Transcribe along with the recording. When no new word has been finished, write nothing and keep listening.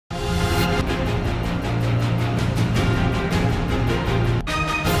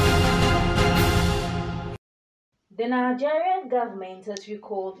The Nigerian government has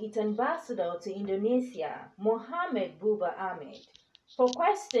recalled its ambassador to Indonesia, Muhammed Buba Ahmed, for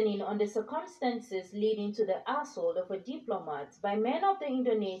questioning on the circumstances leading to the assault of a diplomat by men of the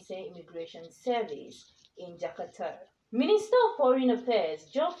Indonesian Immigration Service in Jakarta. Minister of Foreign Affairs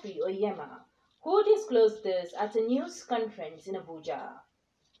Geoffrey Onyeama, who disclosed this at a news conference in Abuja,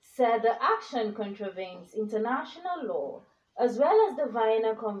 said the action contravenes international law as well as the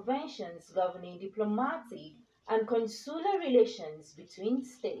Vienna Conventions governing diplomatic and consular relations between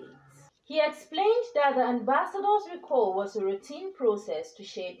states. He explained that the ambassador's recall was a routine process to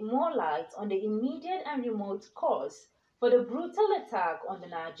shed more light on the immediate and remote cause for the brutal attack on the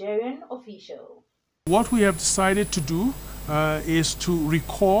Nigerian official. What we have decided to do is to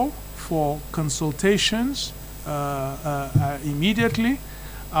recall for consultations immediately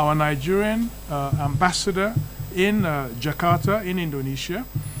our Nigerian ambassador in Jakarta in Indonesia,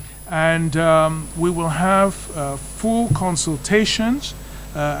 and we will have full consultations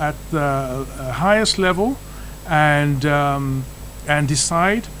at the highest level and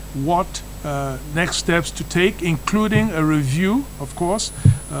decide what next steps to take, including a review, of course,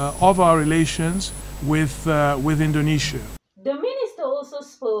 of our relations with Indonesia. The minister also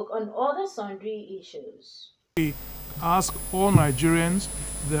spoke on other sundry issues. We ask all Nigerians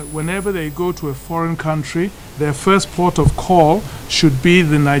that whenever they go to a foreign country, their first port of call should be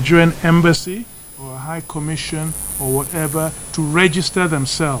the Nigerian embassy or a high commission or whatever to register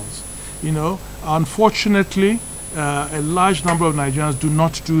themselves. You know, unfortunately, a large number of Nigerians do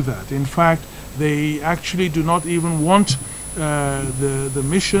not do that. In fact, they actually do not even want the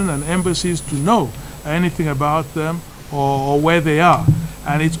mission and embassies to know anything about them or where they are.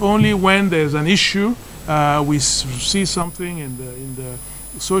 And it's only when there's an issue, we see something in the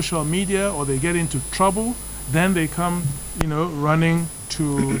social media or they get into trouble, then they come, you know, running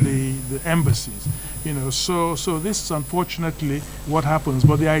to the embassies. You know, so this is unfortunately what happens.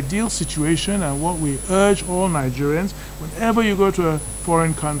 But the ideal situation and what we urge all Nigerians, whenever you go to a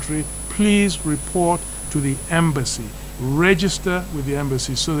foreign country, please report to the embassy. Register with the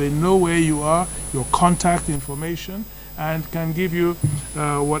embassy so they know where you are, your contact information, and can give you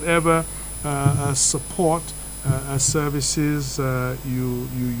whatever support services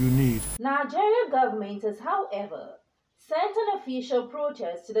you need. Nigerian government has, however, sent an official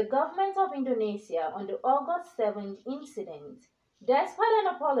protest to the Government of Indonesia on the August 7th incident, despite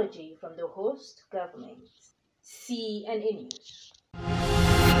an apology from the host government. CNN News.